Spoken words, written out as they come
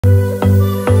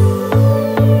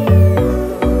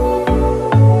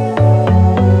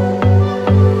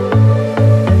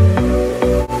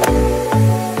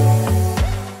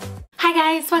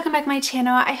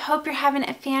channel. I hope you're having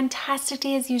a fantastic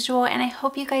day as usual, and I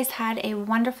hope you guys had a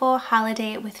wonderful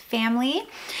holiday with family.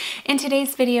 In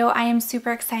today's video, I am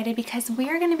super excited because we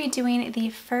are going to be doing the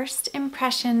first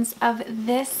impressions of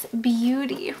this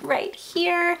beauty right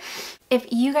here. If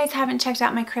you guys haven't checked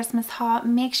out my Christmas haul,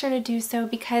 make sure to do so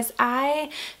because I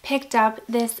picked up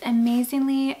this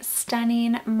amazingly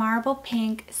stunning marble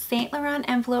pink Saint Laurent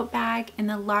envelope bag in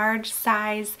the large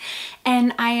size,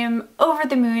 and I am over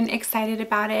the moon excited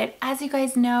about it. As you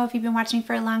guys know, if you've been watching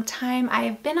for a long time, I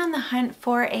have been on the hunt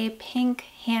for a pink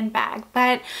handbag,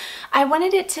 but I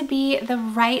wanted it to be the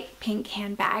right pink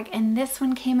handbag, and this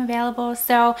one came available.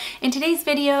 So in today's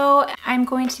video, I'm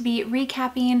going to be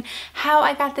recapping how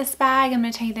I got this bag. I'm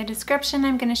going to tell you the description.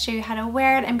 I'm going to show you how to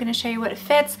wear it. I'm going to show you what it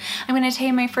fits. I'm going to tell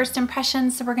you my first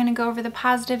impressions. So we're going to go over the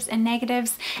positives and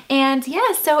negatives. And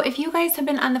yeah, so if you guys have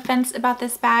been on the fence about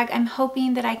this bag, I'm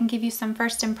hoping that I can give you some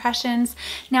first impressions.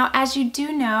 Now, as you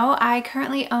do know, I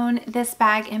currently own this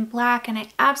bag in black and I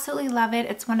absolutely love it.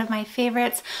 It's one of my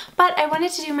favorites. But I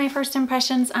wanted to do my first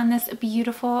impressions on this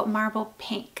beautiful marble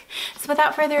pink. So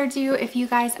without further ado, if you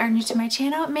guys are new to my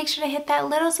channel, make sure to hit that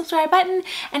little subscribe button.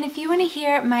 And if you want to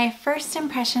hear my first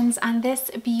impressions on this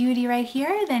beauty right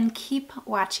here, then keep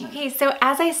watching. Okay, so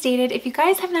as I stated, if you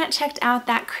guys have not checked out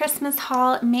that Christmas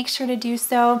haul, make sure to do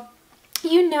so.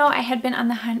 You know, I had been on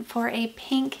the hunt for a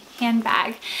pink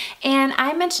handbag, and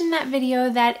I mentioned in that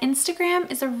video that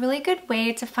Instagram is a really good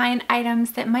way to find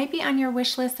items that might be on your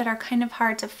wish list that are kind of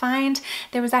hard to find.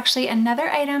 There was actually another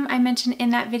item I mentioned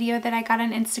in that video that I got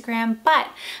on Instagram, but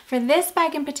for this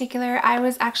bag in particular, I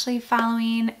was actually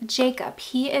following Jacob.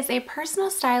 He is a personal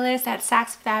stylist at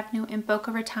Saks Fifth Avenue in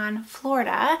Boca Raton,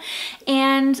 Florida,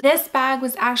 and this bag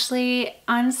was actually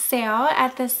on sale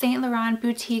at the Saint Laurent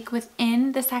boutique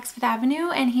within the Saks Fifth Avenue,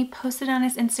 and he posted on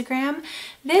his Instagram.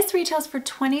 This retails for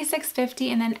 $26.50,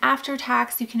 and then after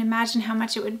tax, you can imagine how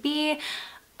much it would be.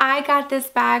 I got this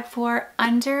bag for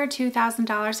under $2,000.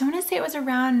 I want to say it was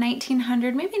around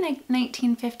 $1,900, maybe like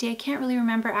 $1,950. I can't really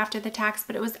remember after the tax,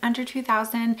 but it was under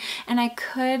 $2,000, and I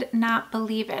could not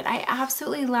believe it. I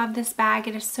absolutely love this bag.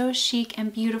 It is so chic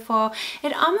and beautiful.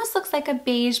 It almost looks like a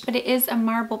beige, but it is a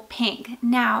marble pink.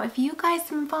 Now, if you guys have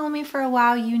been following me for a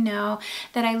while, you know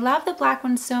that I love the black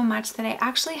one so much that I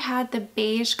actually had the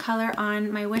beige color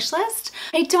on my wish list.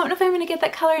 I don't know if I'm going to get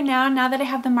that color now that I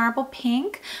have the marble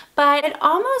pink, but it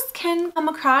almost can come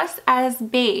across as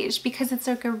beige because it's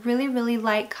like a really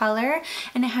light color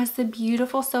and it has the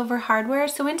beautiful silver hardware.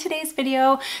 So in today's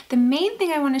video, the main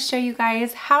thing I want to show you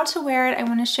guys how to wear it. I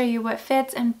want to show you what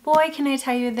fits, and boy, can I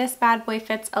tell you, this bad boy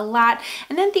fits a lot.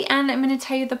 And then at the end, I'm going to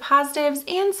tell you the positives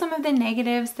and some of the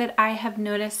negatives that I have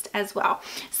noticed as well.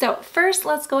 So first,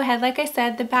 let's go ahead. Like I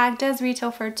said, the bag does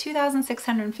retail for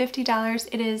 $2,650.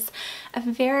 It is a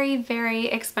very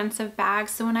expensive bag.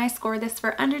 So when I scored this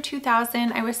for under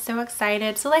 $2,000, I was so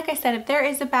excited. So like I said, if there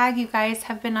is a bag you guys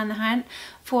have been on the hunt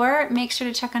for, make sure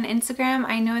to check on Instagram.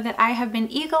 I know that I have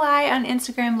been eagle eye on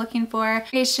Instagram looking for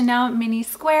a Chanel mini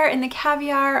square in the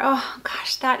caviar. Oh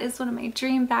gosh, that is one of my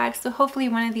dream bags. So hopefully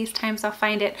one of these times I'll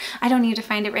find it. I don't need to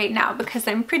find it right now because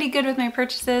I'm pretty good with my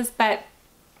purchases, but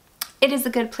it is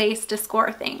a good place to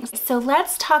score things. So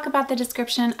let's talk about the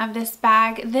description of this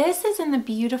bag. This is in the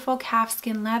beautiful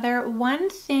calfskin leather. One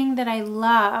thing that I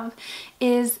love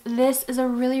is this is a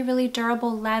really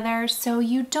durable leather, so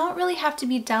you don't really have to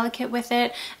be delicate with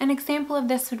it. An example of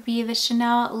this would be the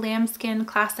Chanel lambskin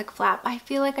classic flap. I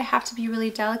feel like I have to be really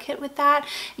delicate with that.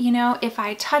 You know, if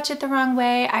I touch it the wrong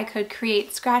way, I could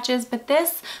create scratches, but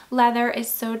this leather is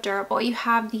so durable. You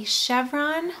have the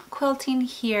chevron quilting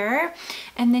here,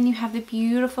 and then you have the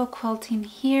beautiful quilting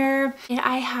here. And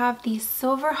I have the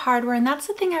silver hardware, and that's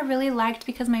the thing I really liked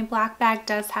because my black bag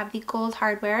does have the gold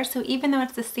hardware. So even though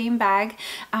it's the same bag,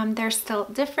 they're still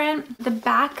different. The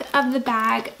back of the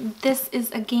bag, this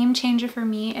is a game changer for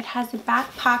me. It has a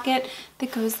back pocket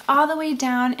that goes all the way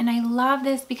down, and I love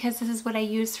this because this is what I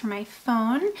use for my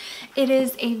phone. It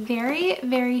is a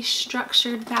very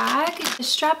structured bag. The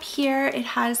strap here, it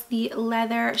has the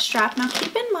leather strap. Now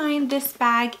keep in mind, this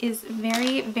bag is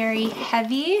very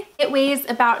heavy. It weighs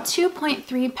about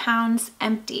 2.3 pounds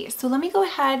empty. So let me go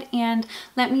ahead and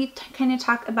let me kind of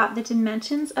talk about the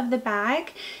dimensions of the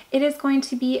bag. It is going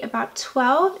to be about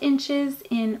 12 inches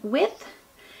in width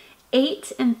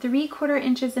 8 3/4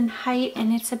 inches in height,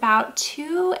 and it's about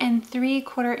 2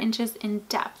 3/4 inches in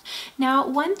depth. Now,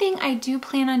 one thing I do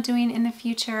plan on doing in the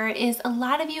future is, a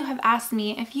lot of you have asked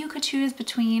me, if you could choose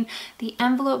between the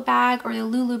envelope bag or the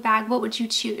Lulu bag, what would you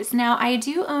choose? Now, I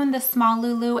do own the small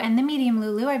Lulu and the medium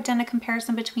Lulu. I've done a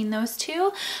comparison between those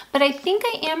two, but I think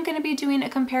I am going to be doing a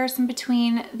comparison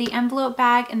between the envelope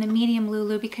bag and the medium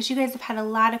Lulu, because you guys have had a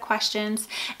lot of questions,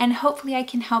 and hopefully I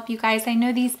can help you guys. I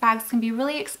know these bags can be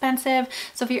really expensive,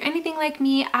 so if you're anything like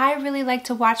me, I really like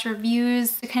to watch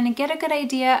reviews to kind of get a good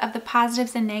idea of the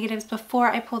positives and negatives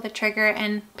before I pull the trigger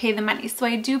and pay the money. So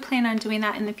I do plan on doing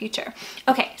that in the future.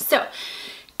 Okay, so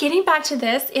getting back to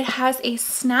this, it has a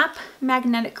snap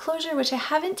magnetic closure, which I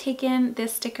haven't taken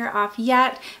this sticker off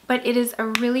yet, but it is a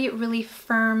really, really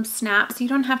firm snap, so you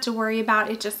don't have to worry about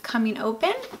it just coming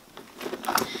open.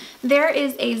 There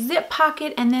is a zip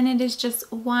pocket, and then it is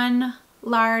just one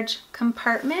large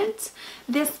compartment.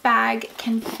 This bag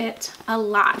can fit a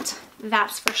lot,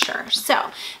 that's for sure. So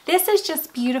this is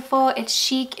just beautiful. It's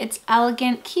chic, it's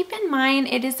elegant. Keep in mind,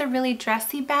 it is a really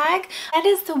dressy bag. That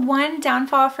is the one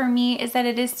downfall for me, is that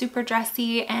it is super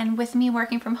dressy, and with me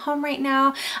working from home right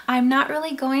now, I'm not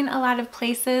really going a lot of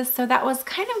places, so that was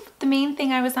kind of the main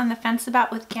thing I was on the fence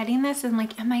about with getting this. And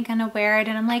like, am I gonna wear it?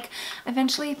 And I'm like,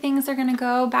 eventually things are gonna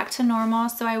go back to normal,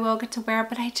 so I will get to wear it,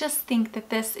 but I just think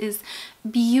that this is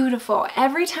beautiful.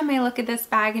 Every time I look at this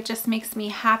bag, it just makes me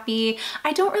happy.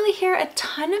 I don't really hear a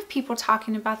ton of people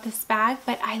talking about this bag,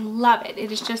 but I love it.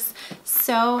 It is just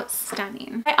so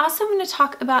stunning. I also want to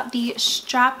talk about the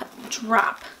strap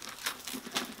drop.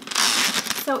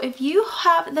 So if you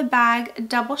have the bag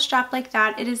double strapped like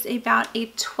that, it is about a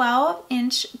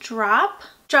 12-inch drop.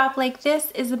 Drop like this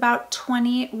is about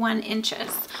 21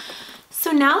 inches.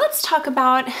 So now let's talk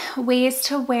about ways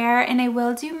to wear, and I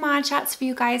will do mod shots for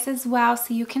you guys as well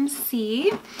so you can see.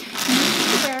 You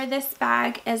can wear this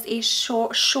bag as a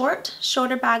short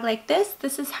shoulder bag like this.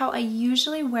 This is how I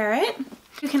usually wear it.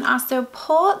 You can also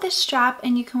pull the strap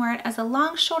and you can wear it as a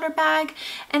long shoulder bag.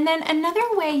 And then another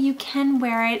way you can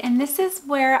wear it, and this is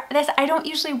where I don't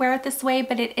usually wear it this way,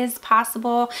 but it is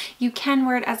possible. You can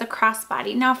wear it as a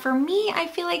crossbody. Now for me, I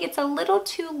feel like it's a little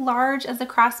too large as a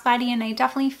crossbody, and I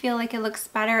definitely feel like it looks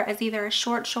better as either a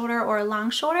short shoulder or a long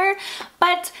shoulder.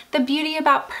 But the beauty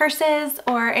about purses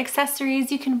or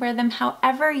accessories, you can wear them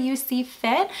however you see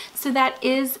fit. So that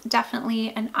is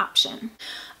definitely an option.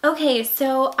 Okay,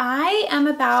 so I am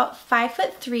about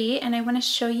 5'3", and I want to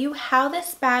show you how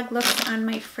this bag looks on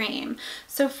my frame.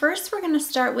 So first we're going to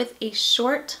start with a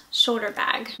short shoulder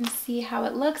bag and see how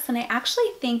it looks, and I actually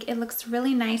think it looks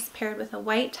really nice paired with a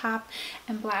white top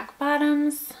and black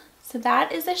bottoms. So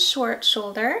that is a short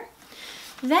shoulder.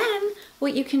 Then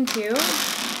what you can do,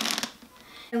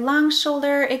 a long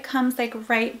shoulder, it comes like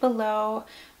right below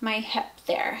my hip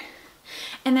there.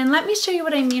 And then let me show you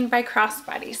what I mean by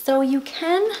crossbody. So you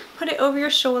can put it over your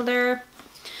shoulder,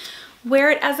 wear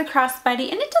it as a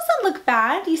crossbody, and it doesn't look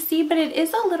bad, you see, but it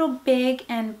is a little big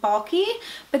and bulky,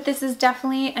 but this is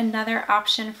definitely another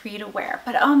option for you to wear.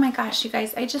 But oh my gosh, you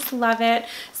guys, I just love it.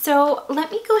 So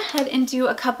let me go ahead and do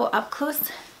a couple up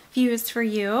close views for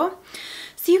you.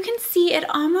 So you can see it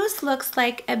almost looks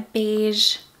like a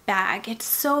beige bag. It's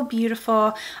so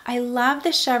beautiful. I love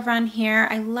the chevron here.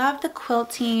 I love the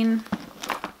quilting.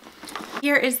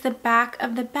 Here is the back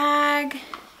of the bag.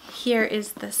 Here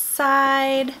is the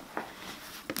side.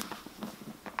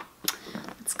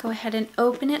 Let's go ahead and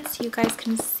open it so you guys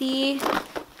can see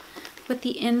what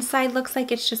the inside looks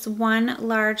like. It's just one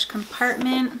large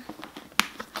compartment.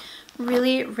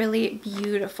 Really, really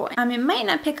beautiful. It might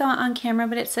not pick out on camera,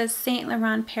 but it says Saint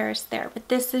Laurent Paris there, but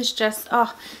this is just,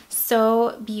 oh,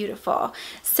 so beautiful.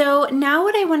 So now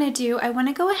what I want to do, I want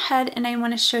to go ahead and I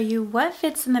want to show you what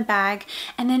fits in the bag,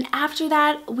 and then after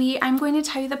that I'm going to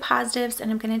tell you the positives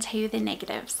and I'm going to tell you the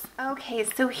negatives. Okay,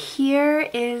 so here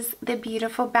is the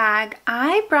beautiful bag.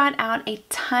 I brought out a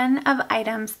ton of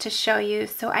items to show you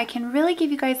so I can really give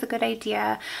you guys a good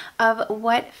idea of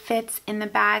what fits in the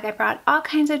bag. I brought all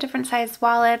kinds of different size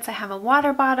wallets. I have a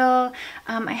water bottle.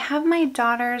 I have my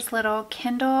daughter's little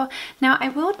Kindle. Now I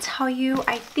will tell you,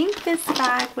 I think this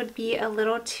bag would be a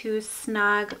little too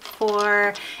snug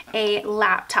for a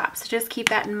laptop, so just keep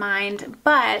that in mind,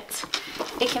 but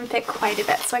it can fit quite a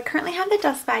bit. So I currently have the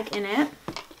dust bag in it.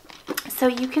 So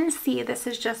you can see this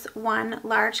is just one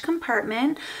large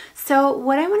compartment. So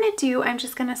what I want to do, I'm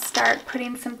just going to start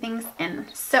putting some things in.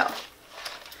 So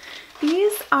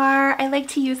these are, I like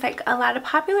to use like a lot of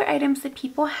popular items that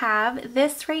people have.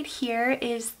 This right here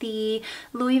is the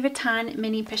Louis Vuitton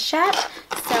mini pochette.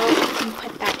 So you can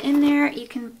put that in there. You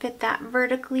can fit that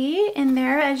vertically in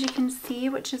there, as you can see,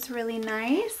 which is really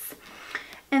nice.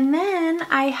 And then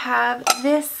I have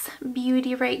this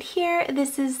beauty right here.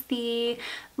 This is the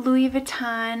Louis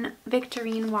Vuitton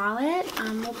Victorine wallet.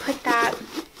 We'll put that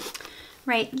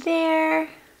right there.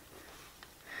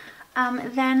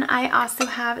 Then I also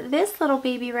have this little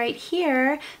baby right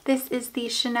here. This is the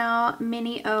Chanel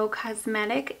Mini O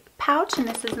cosmetic pouch, and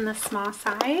this is in the small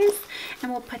size.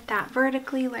 And we'll put that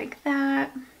vertically like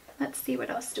that. Let's see, what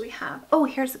else do we have? Oh,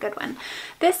 here's a good one.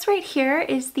 This right here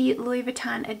is the Louis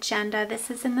Vuitton Agenda.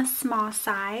 This is in the small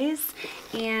size,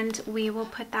 and we will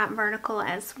put that vertical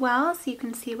as well so you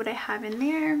can see what I have in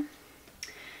there.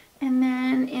 And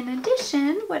then in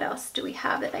addition, what else do we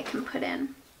have that I can put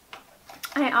in?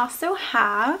 I also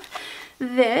have,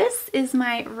 this is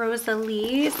my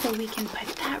Rosalie, so we can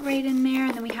put that right in there,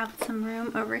 and then we have some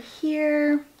room over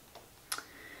here.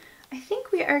 I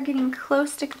think we are getting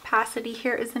close to capacity.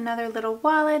 Here is another little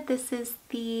wallet. This is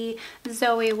the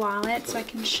Zoe wallet, so I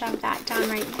can shove that down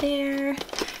right there.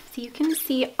 So you can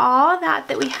see all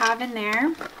that we have in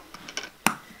there.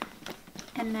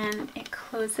 And then it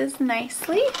closes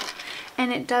nicely,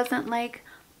 and it doesn't like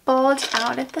bulge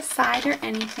out at the side or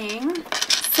anything.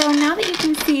 So now that you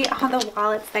can see all the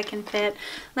wallets that can fit,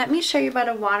 let me show you about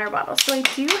a water bottle. So I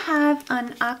do have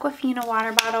an Aquafina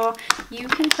water bottle. You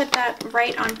can put that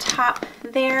right on top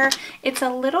there. It's a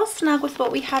little snug with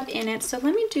what we have in it. So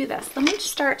let me do this. Let me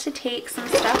start to take some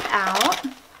stuff out.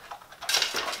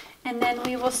 And then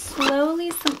we will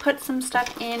slowly put some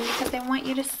stuff in because I want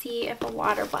you to see if a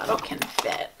water bottle can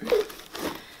fit.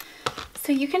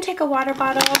 So you can take a water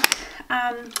bottle.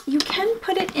 You can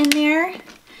put it in there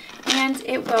and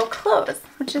it will close,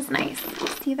 which is nice.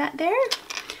 See that there?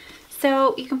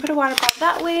 So you can put a water bottle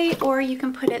that way, or you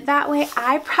can put it that way.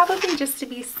 I probably, just to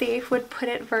be safe, would put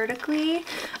it vertically.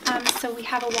 So we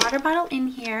have a water bottle in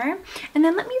here, and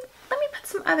then let me put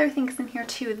some other things in here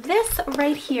too. This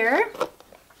right here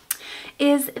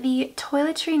is the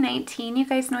Toiletry 19. You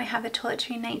guys know I have the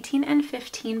Toiletry 19 and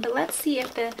 15, but let's see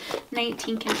if the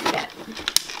 19 can fit.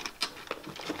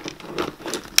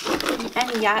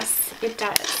 And yes, it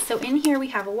does. So in here we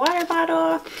have a water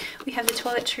bottle, we have the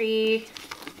Toiletry,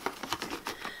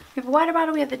 we have a water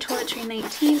bottle, we have the Toiletry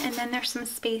 19, and then there's some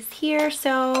space here.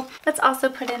 So let's also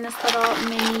put in this little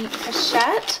mini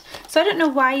pochette. So I don't know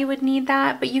why you would need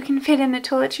that, but you can fit in the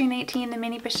Toiletry 19, the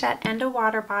mini pochette, and a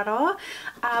water bottle.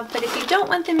 But if you don't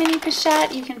want the mini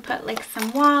pochette, you can put like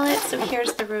some wallets. So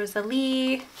here's the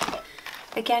Rosalie.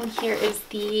 Again, here is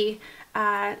the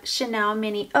Chanel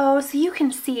Mini O. So you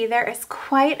can see there is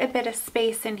quite a bit of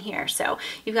space in here. So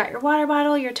you've got your water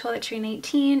bottle, your Toiletry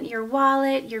 19, your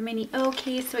wallet, your Mini O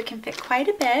case, so it can fit quite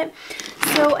a bit.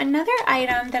 So another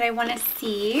item that I want to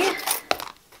see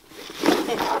if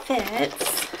it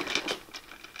fits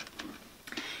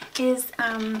is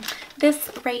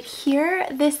this right here.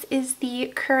 This is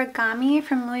the Kurogami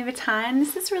from Louis Vuitton.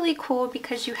 This is really cool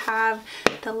because you have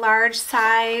the large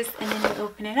size, and then you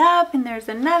open it up and there's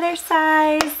another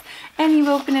size, and you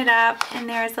open it up and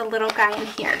there's a little guy in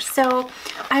here. So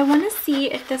I want to see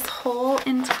if this whole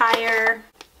entire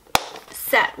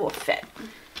set will fit.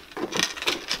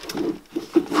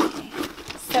 Okay.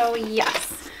 So yes,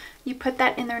 you put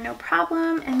that in there, no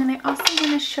problem. And then I also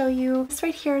want to show you, this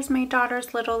right here is my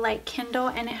daughter's little like Kindle,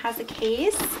 and it has a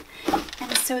case,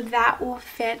 and so that will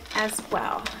fit as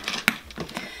well.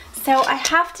 So I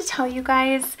have to tell you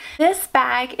guys, this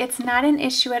bag, it's not an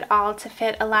issue at all to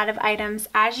fit a lot of items.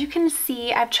 As you can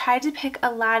see, I've tried to pick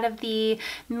a lot of the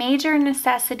major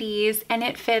necessities, and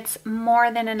it fits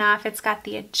more than enough. It's got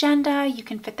the Agenda, you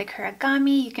can fit the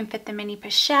Kurogami, you can fit the mini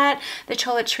pochette, the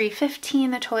Toiletry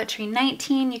 15, the Toiletry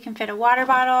 19, you can fit a water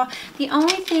bottle. The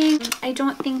only thing I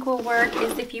don't think will work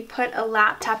is if you put a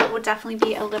laptop, it will definitely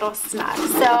be a little snug.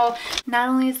 So not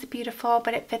only is it beautiful,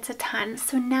 but it fits a ton.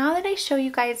 So now that I show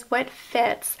you guys what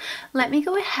fits, let me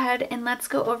go ahead and let's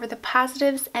go over the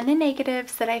positives and the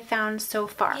negatives that I found so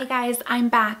far. Hey guys, I'm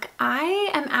back. I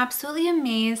am absolutely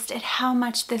amazed at how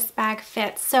much this bag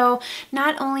fits. So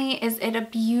not only is it a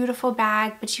beautiful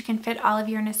bag, but you can fit all of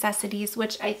your necessities,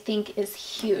 which I think is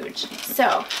huge.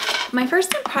 So my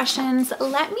first impressions,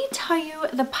 let me tell you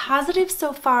the positives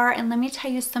so far, and let me tell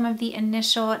you some of the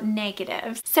initial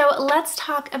negatives. So let's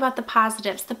talk about the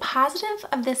positives. The positive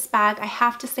of this bag, I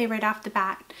have to say right off the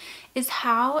bat, is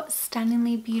how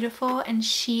stunningly beautiful and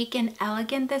chic and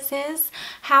elegant this is.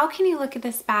 How can you look at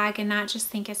this bag and not just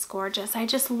think it's gorgeous? I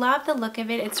just love the look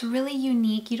of it. It's really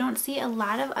unique. You don't see a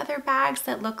lot of other bags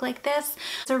that look like this.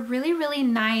 It's a really, really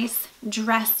nice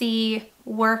dressy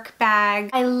work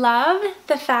bag. I love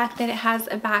the fact that it has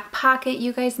a back pocket.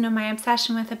 You guys know my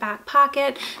obsession with a back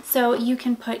pocket, so you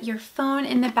can put your phone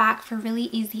in the back for really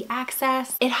easy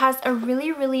access. It has a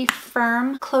really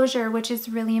firm closure, which is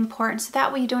really important, so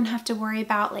that way you don't have to worry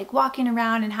about like walking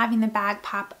around and having the bag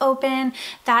pop open.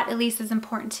 That at least is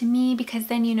important to me, because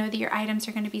then you know that your items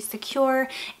are going to be secure.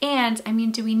 And I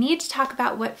mean, do we need to talk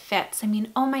about what fits? I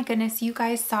mean, oh my goodness, you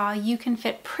guys saw you can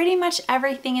fit pretty much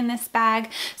everything in this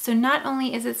bag. So not only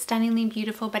is it stunningly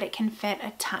beautiful, but it can fit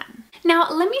a ton. Now,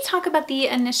 let me talk about the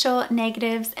initial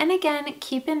negatives. And again,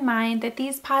 keep in mind that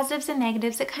these positives and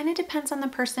negatives, it kind of depends on the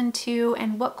person too,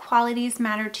 and what qualities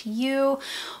matter to you.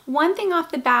 One thing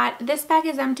off the bat, this bag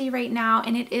is empty right now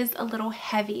and it is a little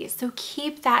heavy. So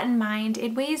keep that in mind.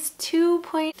 It weighs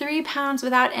 2.3 pounds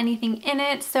without anything in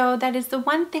it. So that is the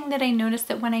one thing that I noticed,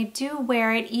 that when I do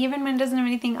wear it, even when it doesn't have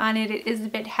anything on it, it is a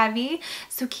bit heavy.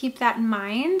 So keep that in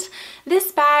mind.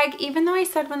 This bag, even though I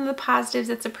said one of the positives,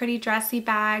 it's a pretty dressy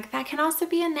bag, that can also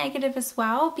be a negative as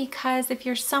well, because if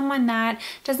you're someone that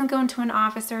doesn't go into an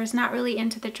office or is not really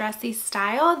into the dressy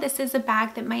style, this is a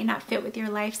bag that might not fit with your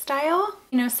lifestyle.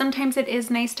 You know, sometimes it is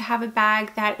nice to have a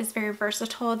bag that is very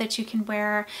versatile, that you can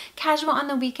wear casual on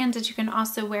the weekends, that you can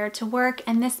also wear to work.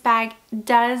 And this bag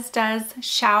does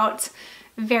shout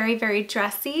very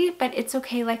dressy, but it's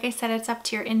okay. Like I said, it's up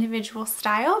to your individual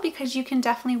style, because you can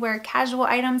definitely wear casual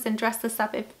items and dress this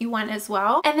up if you want as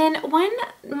well. And then one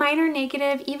minor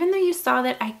negative, even though you saw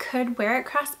that I could wear it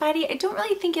crossbody, I don't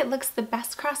really think it looks the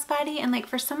best crossbody. And like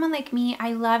for someone like me,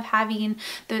 I love having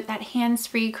that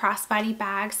hands-free crossbody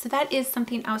bag. So that is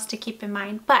something else to keep in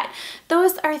mind. But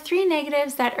those are 3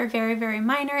 negatives that are very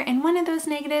minor. And one of those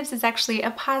negatives is actually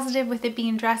a positive with it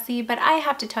being dressy. But I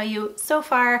have to tell you, so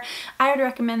far, I would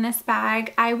recommend this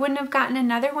bag. I wouldn't have gotten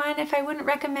another one if I wouldn't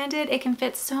recommend it. It can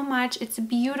fit so much. It's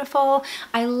beautiful.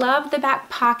 I love the back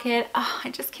pocket. Oh, I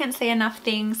just can't say enough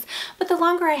things. But the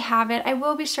longer I have it, I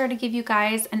will be sure to give you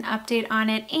guys an update on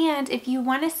it. And if you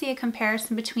want to see a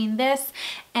comparison between this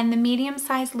and the medium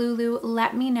size Lulu,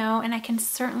 let me know and I can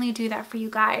certainly do that for you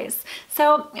guys.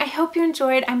 So I hope you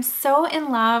enjoyed. I'm so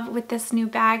in love with this new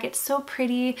bag. It's so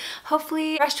pretty.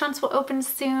 Hopefully restaurants will open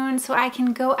soon so I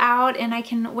can go out and I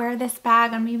can wear this bag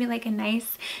on maybe like a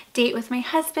nice date with my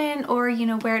husband, or you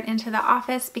know, wear it into the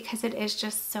office, because it is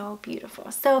just so beautiful.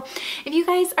 So if you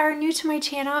guys are new to my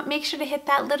channel, make sure to hit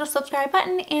that little subscribe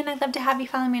button, and I'd love to have you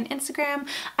follow me on Instagram.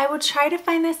 I will try to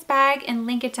find this bag and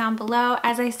link it down below.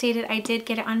 As I stated, I did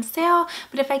get it on sale,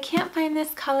 but if I can't find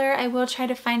this color, I will try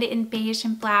to find it in beige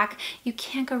and black. You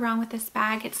can't go wrong with this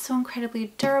bag. It's so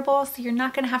incredibly durable, so you're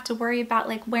not going to have to worry about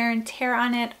like wear and tear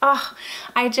on it. Oh,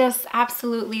 I just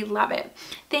absolutely love it.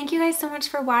 Thank you guys so much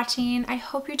for watching. I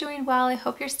hope you're doing well. I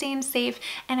hope you're staying safe,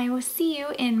 and I will see you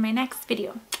in my next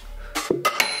video. Wish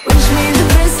me the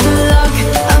best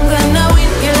of luck.